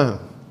 so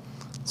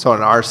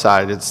on our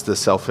side, it's the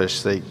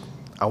selfish,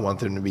 I want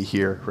them to be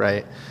here,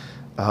 right?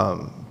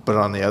 But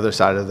on the other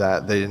side of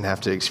that, they didn't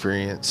have to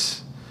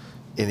experience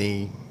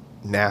any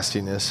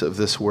nastiness of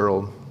this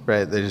world,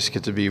 right? They just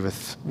get to be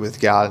with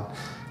God.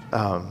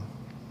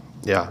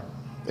 Yeah.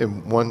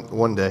 And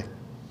one day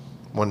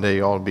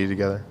you all will be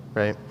together,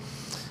 right?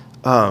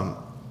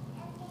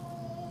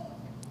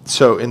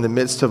 So in the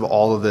midst of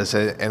all of this,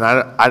 and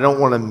I don't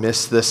want to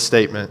miss this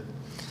statement,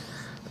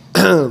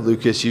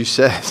 Lucas, you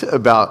said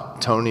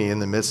about Tony in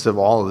the midst of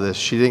all of this,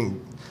 she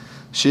didn't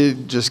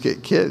just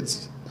get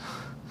kids.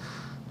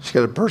 She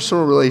got a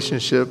personal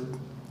relationship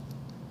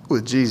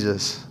with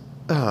Jesus.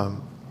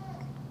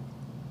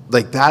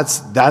 That's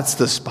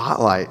the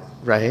spotlight,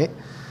 right?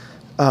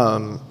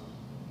 And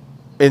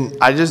And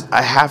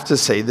I have to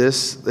say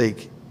this,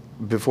 like,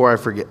 before I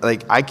forget,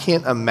 like, I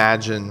can't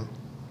imagine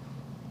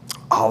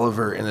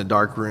Oliver in a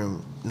dark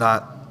room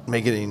not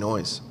making any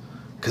noise,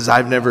 because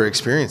I've never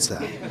experienced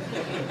that.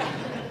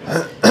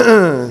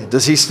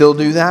 Does he still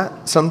do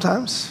that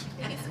sometimes?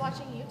 If he's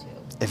watching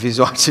YouTube. If he's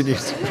watching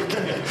YouTube.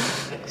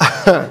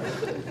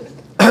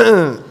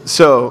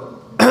 So,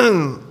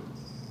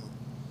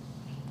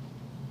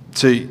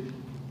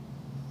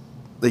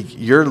 like,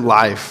 your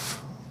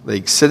life,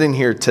 like, sitting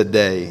here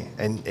today,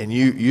 and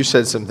you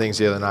said some things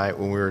the other night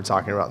when we were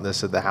talking about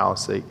this at the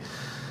house, like,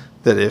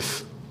 that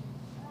if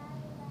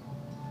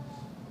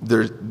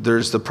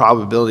there's the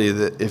probability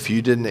that if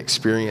you didn't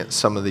experience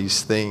some of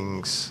these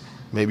things,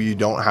 maybe you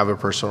don't have a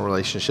personal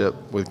relationship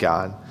with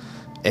God,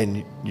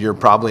 and you're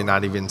probably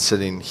not even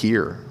sitting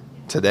here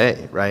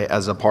today, right,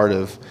 as a part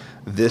of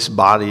this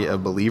body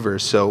of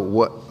believers. So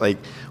what,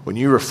 like, when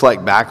you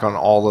reflect back on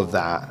all of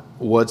that,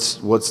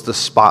 what's the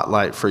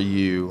spotlight for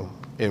you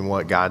in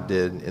what God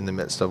did in the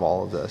midst of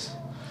all of this?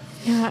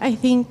 Yeah, I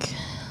think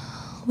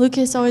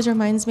Lucas always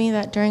reminds me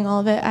that during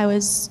all of it, I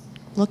was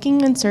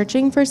looking and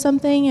searching for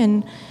something,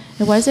 and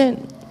it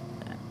wasn't,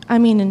 I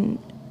mean,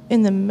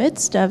 in the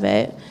midst of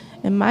it,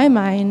 in my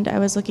mind, I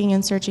was looking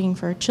and searching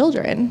for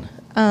children.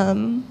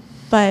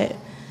 But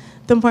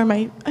the more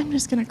I'm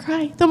just going to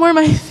cry, the more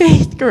my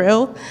faith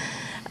grew,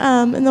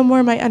 and the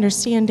more my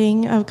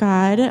understanding of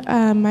God,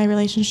 my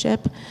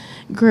relationship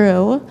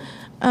grew.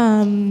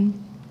 I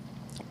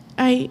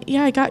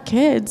got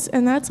kids,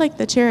 and that's like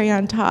the cherry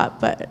on top,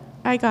 but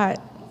I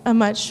got a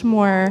much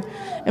more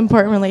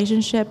important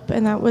relationship,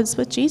 and that was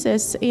with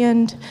Jesus.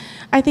 And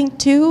I think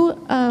too,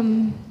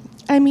 I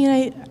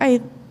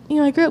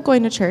grew up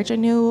going to church. I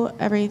knew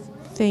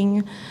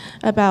everything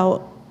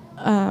about,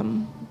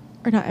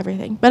 or not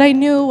everything, but I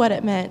knew what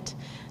it meant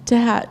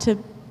to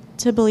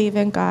believe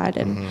in God.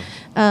 And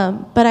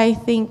but I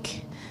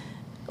think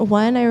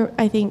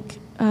I think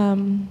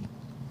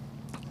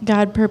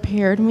God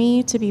prepared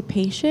me to be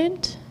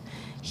patient.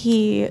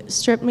 He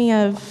stripped me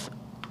of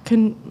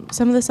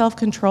some of the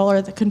self-control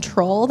or the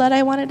control that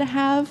I wanted to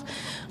have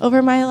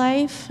over my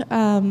life,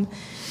 and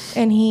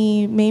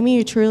he made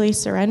me truly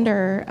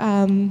surrender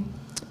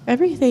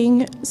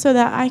everything so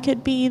that I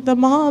could be the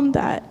mom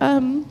that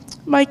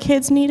my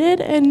kids needed,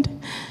 and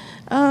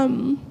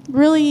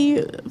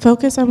really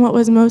focus on what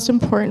was most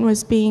important,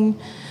 was being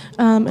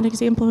an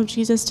example of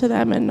Jesus to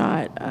them, and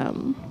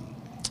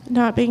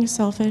not being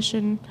selfish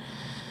and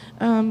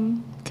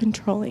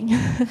controlling.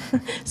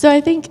 So I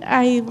think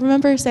I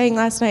remember saying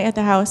last night at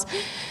the house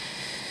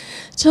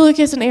to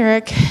Lucas and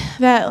Eric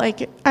that,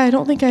 like, I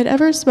don't think I'd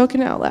ever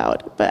spoken out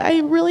loud, but I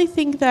really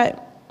think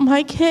that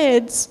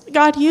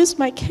God used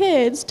my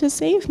kids to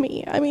save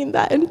me. I mean,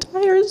 that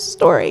entire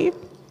story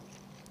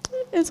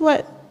is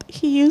what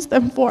he used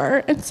them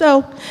for. And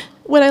so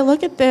when I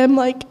look at them,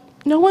 like,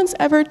 no one's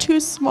ever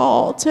too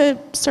small to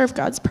serve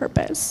God's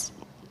purpose.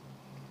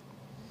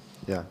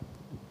 Yeah.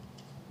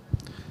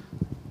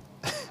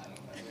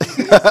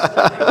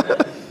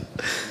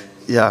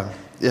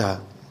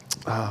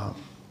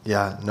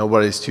 Yeah,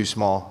 nobody's too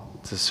small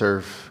to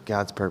serve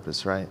God's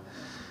purpose, right?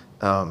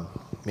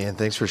 Man,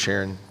 thanks for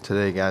sharing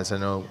today, guys. I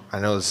know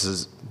this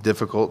is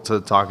difficult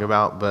to talk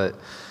about, but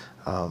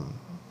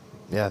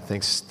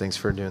thanks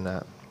for doing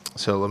that.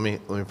 So let me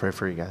pray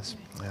for you guys.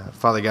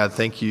 Father God,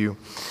 thank you,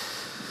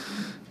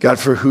 God,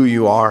 for who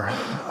you are.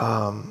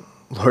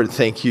 Lord,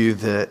 thank you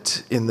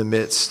that in the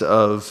midst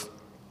of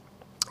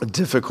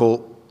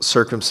difficult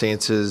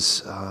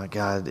circumstances,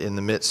 God, in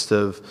the midst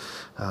of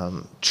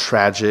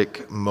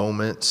tragic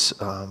moments,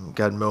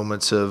 God,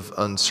 moments of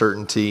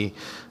uncertainty,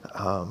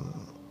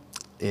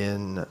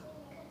 in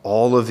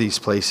all of these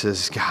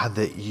places, God,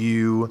 that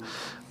you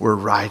were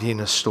writing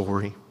a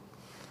story.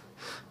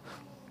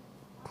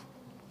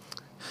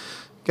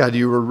 God,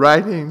 you were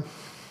writing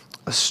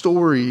a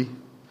story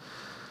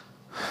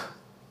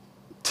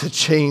to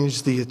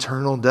change the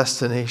eternal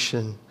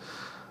destination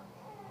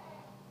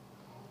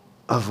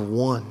of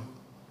one.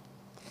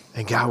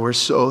 And God, we're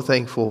so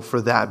thankful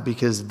for that,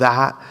 because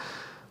that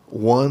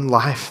one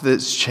life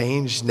that's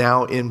changed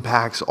now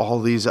impacts all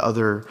these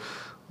other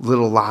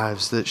little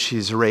lives that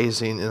she's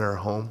raising in her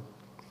home.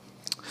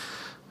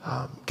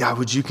 God,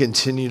 would you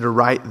continue to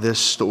write this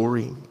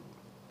story?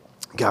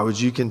 God, would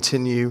you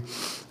continue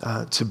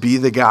to be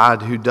the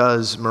God who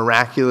does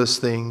miraculous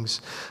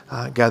things,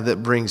 God,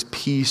 that brings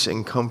peace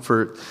and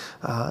comfort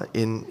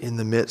in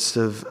the midst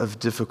of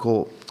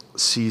difficult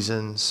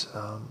seasons.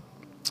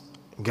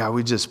 God,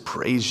 we just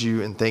praise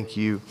you and thank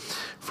you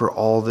for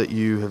all that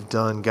you have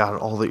done, God,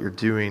 all that you're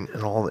doing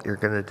and all that you're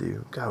going to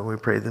do. God, we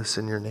pray this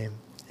in your name.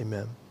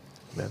 Amen.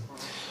 Amen.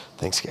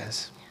 Thanks,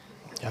 guys.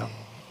 Yeah.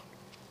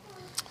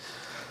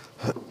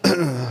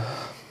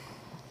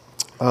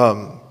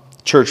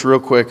 Church, real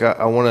quick,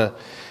 I want to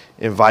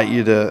invite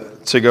you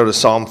to go to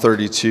Psalm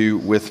 32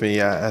 with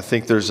me. I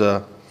think there's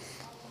a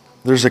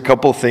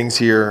couple things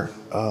here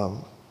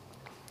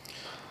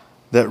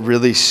that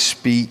really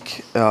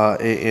speak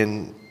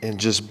and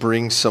just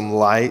bring some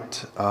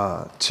light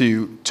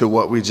to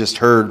what we just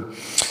heard.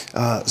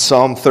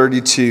 Psalm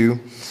 32.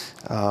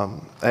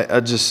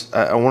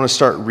 I want to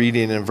start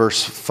reading in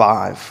verse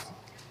 5.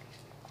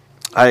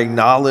 I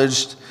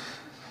acknowledged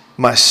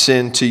my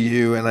sin to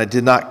you, and I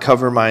did not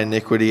cover my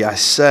iniquity. I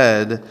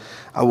said,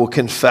 I will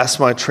confess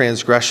my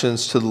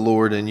transgressions to the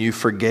Lord, and you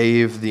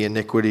forgave the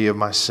iniquity of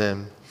my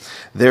sin.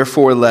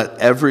 Therefore, let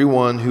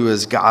everyone who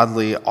is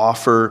godly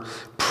offer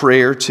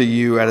prayer to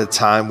you at a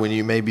time when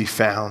you may be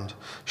found.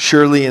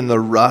 Surely in the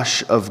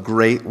rush of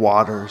great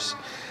waters,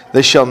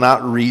 they shall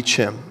not reach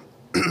him.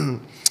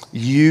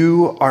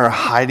 You are a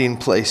hiding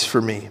place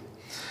for me.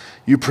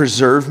 You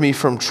preserve me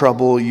from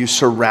trouble. You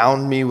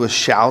surround me with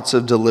shouts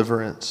of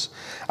deliverance.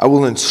 I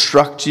will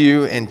instruct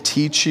you and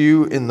teach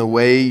you in the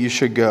way you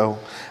should go.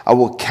 I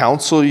will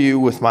counsel you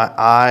with my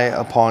eye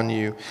upon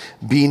you.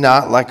 Be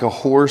not like a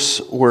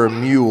horse or a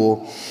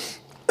mule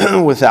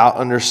without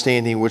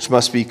understanding, which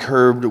must be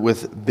curbed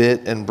with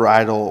bit and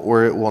bridle,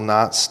 or it will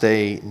not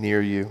stay near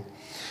you.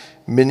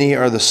 Many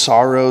are the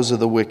sorrows of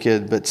the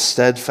wicked, but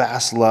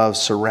steadfast love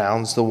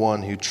surrounds the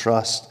one who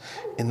trusts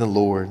in the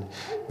Lord.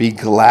 Be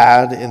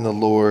glad in the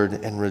Lord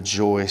and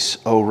rejoice,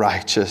 O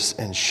righteous,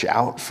 and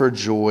shout for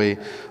joy,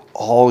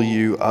 all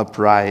you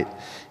upright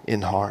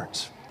in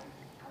heart.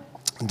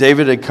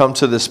 David had come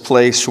to this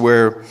place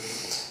where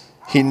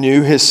he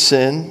knew his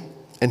sin,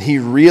 and he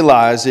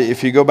realized,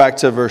 if you go back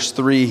to verse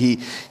 3,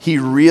 he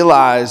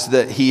realized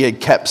that he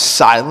had kept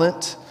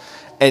silent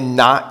and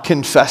not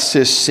confessed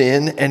his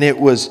sin, and it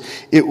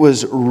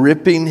was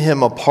ripping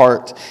him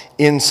apart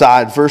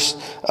inside.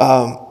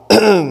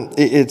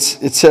 It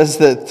says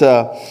that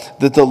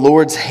the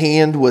Lord's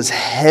hand was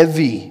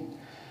heavy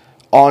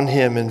on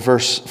him in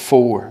verse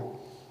 4.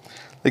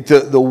 Like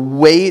the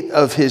weight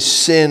of his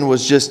sin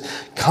was just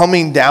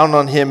coming down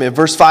on him. In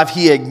verse 5,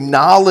 he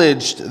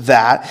acknowledged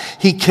that.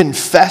 He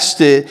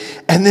confessed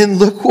it. And then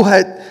look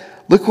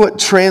what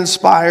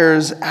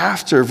transpires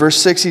after. Verse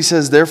 6, he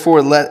says,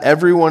 therefore, let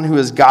everyone who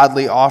is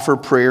godly offer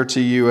prayer to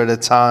you at a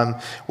time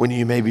when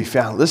you may be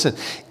found. Listen,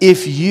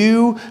 if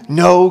you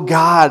know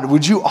God,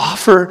 would you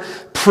offer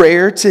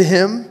prayer to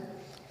him?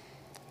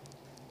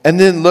 And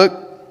then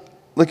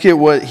look at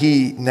what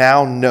he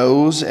now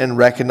knows and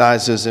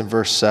recognizes in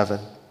verse 7.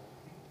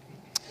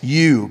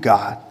 You,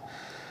 God,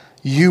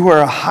 you are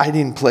a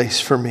hiding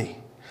place for me.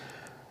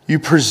 You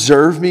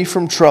preserve me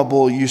from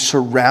trouble. You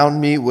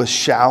surround me with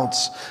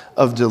shouts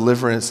of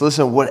deliverance.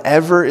 Listen,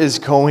 whatever is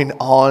going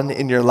on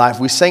in your life,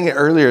 we sang it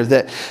earlier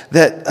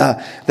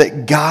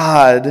that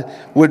God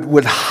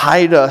would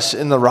hide us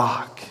in the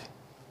rock.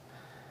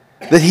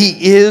 That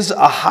he is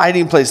a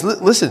hiding place.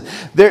 Listen,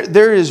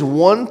 there is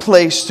one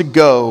place to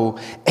go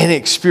and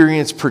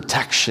experience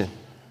protection.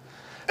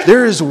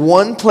 There is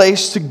one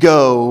place to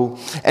go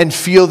and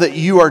feel that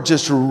you are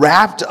just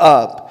wrapped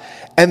up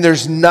and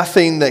there's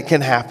nothing that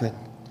can happen.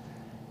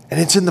 And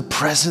it's in the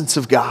presence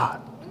of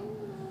God.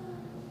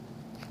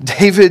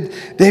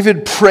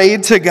 David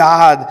prayed to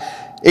God,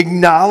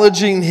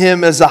 acknowledging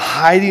him as a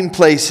hiding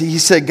place. He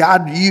said,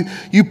 God,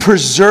 you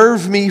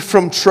preserve me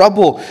from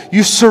trouble.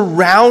 You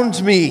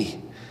surround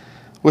me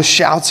with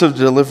shouts of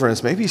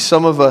deliverance. Maybe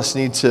some of us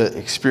need to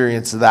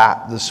experience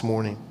that this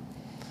morning.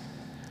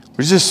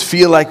 We just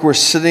feel like we're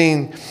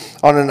sitting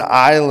on an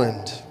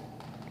island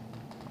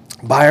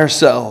by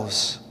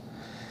ourselves.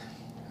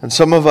 And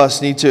some of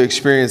us need to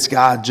experience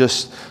God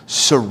just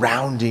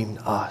surrounding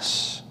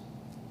us.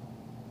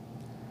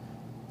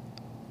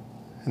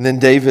 And then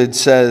David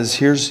says,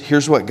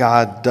 here's what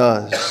God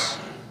does.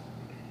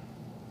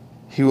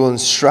 He will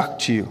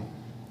instruct you,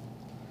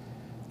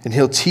 and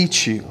he'll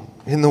teach you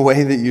in the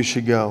way that you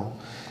should go.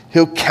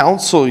 He'll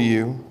counsel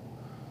you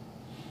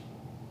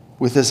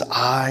with his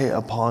eye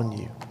upon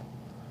you.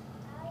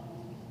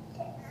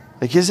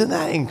 Like, isn't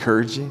that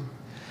encouraging?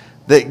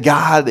 That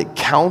God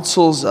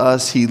counsels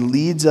us, he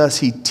leads us,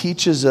 he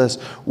teaches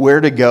us where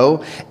to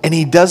go, and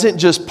he doesn't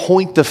just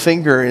point the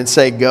finger and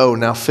say, go,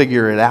 now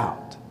figure it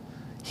out.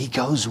 He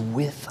goes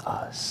with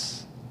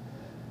us.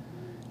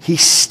 He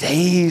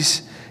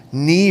stays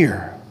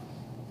near.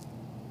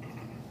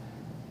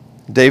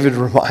 David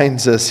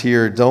reminds us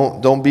here,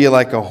 don't be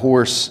like a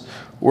horse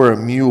or a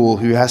mule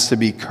who has to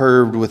be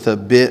curbed with a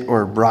bit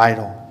or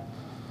bridle.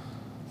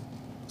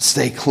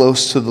 Stay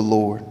close to the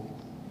Lord.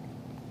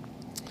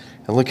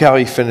 And look how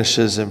he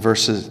finishes in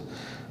verses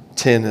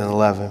 10 and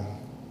 11.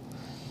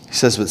 He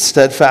says, but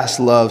steadfast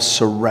love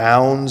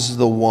surrounds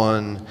the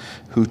one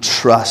who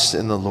trusts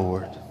in the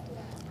Lord.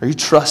 Are you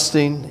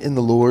trusting in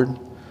the Lord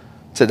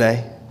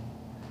today?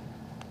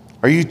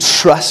 Are you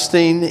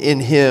trusting in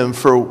him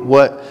for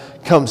what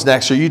comes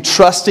next? Are you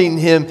trusting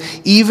him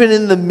even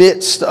in the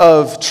midst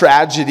of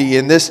tragedy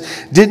and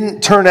this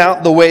didn't turn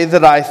out the way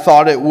that I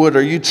thought it would?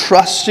 Are you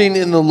trusting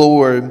in the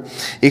Lord,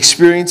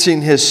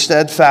 experiencing his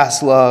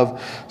steadfast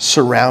love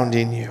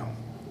surrounding you?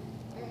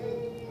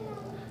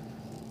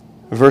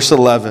 Verse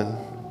 11,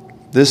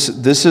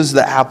 this is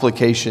the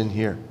application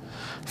here.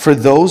 For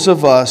those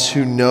of us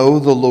who know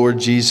the Lord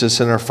Jesus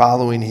and are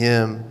following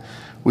him,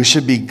 We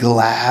should be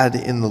glad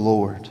in the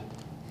Lord,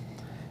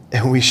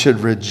 and we should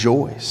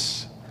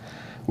rejoice.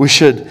 We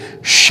should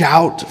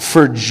shout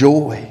for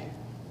joy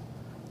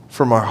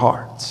from our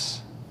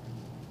hearts.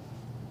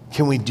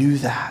 Can we do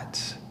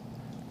that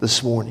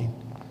this morning?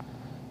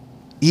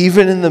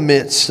 Even in the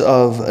midst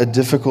of a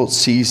difficult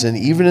season,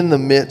 even in the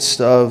midst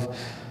of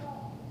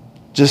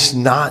just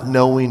not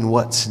knowing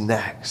what's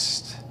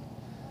next.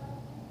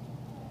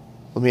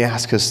 Let me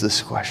ask us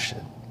this question.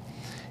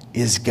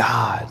 Is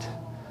God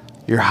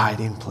your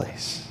hiding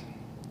place?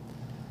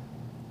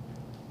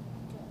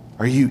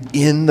 Are you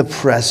in the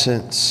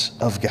presence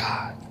of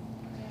God?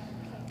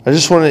 I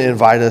just want to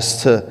invite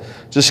us to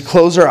just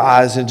close our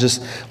eyes and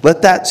just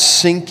let that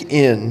sink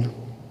in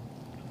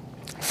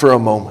for a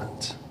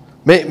moment.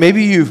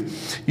 Maybe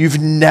you've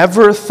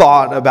never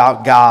thought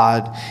about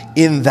God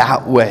in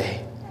that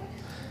way,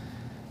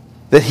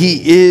 that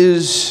He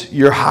is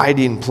your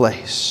hiding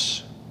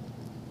place,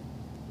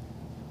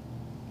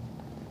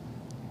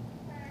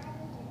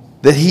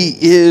 that He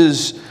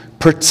is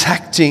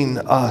protecting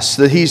us,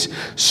 that He's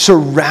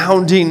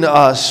surrounding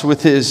us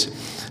with His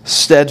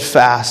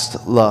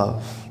steadfast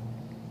love.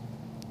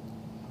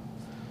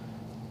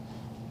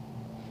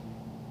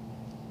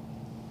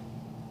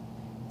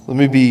 Let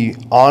me be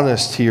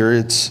honest here.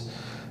 It's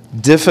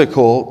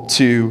difficult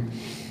to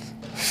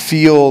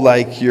feel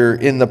like you're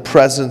in the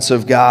presence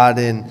of God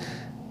and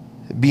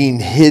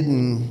being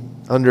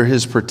hidden under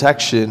His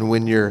protection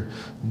when you're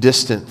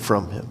distant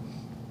from Him.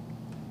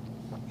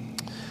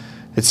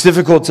 It's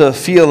difficult to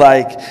feel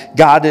like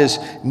God is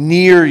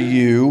near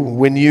you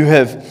when you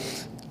have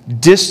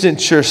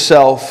distanced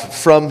yourself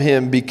from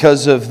Him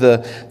because of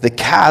the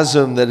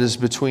chasm that is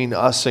between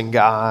us and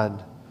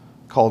God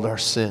called our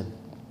sin.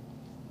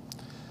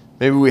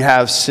 Maybe we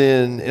have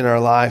sin in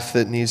our life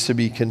that needs to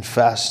be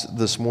confessed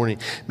this morning.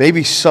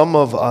 Maybe some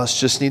of us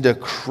just need to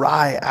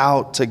cry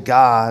out to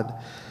God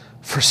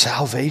for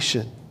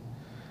salvation.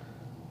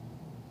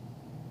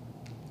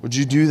 Would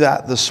you do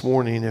that this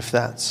morning if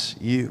that's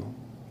you?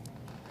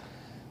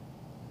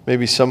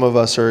 Maybe some of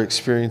us are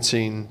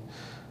experiencing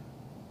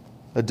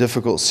a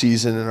difficult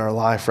season in our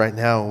life right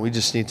now, and we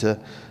just need to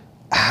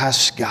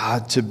ask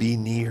God to be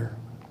near.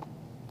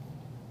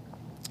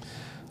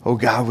 Oh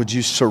God, would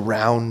you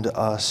surround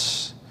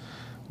us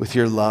with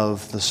your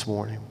love this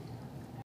morning?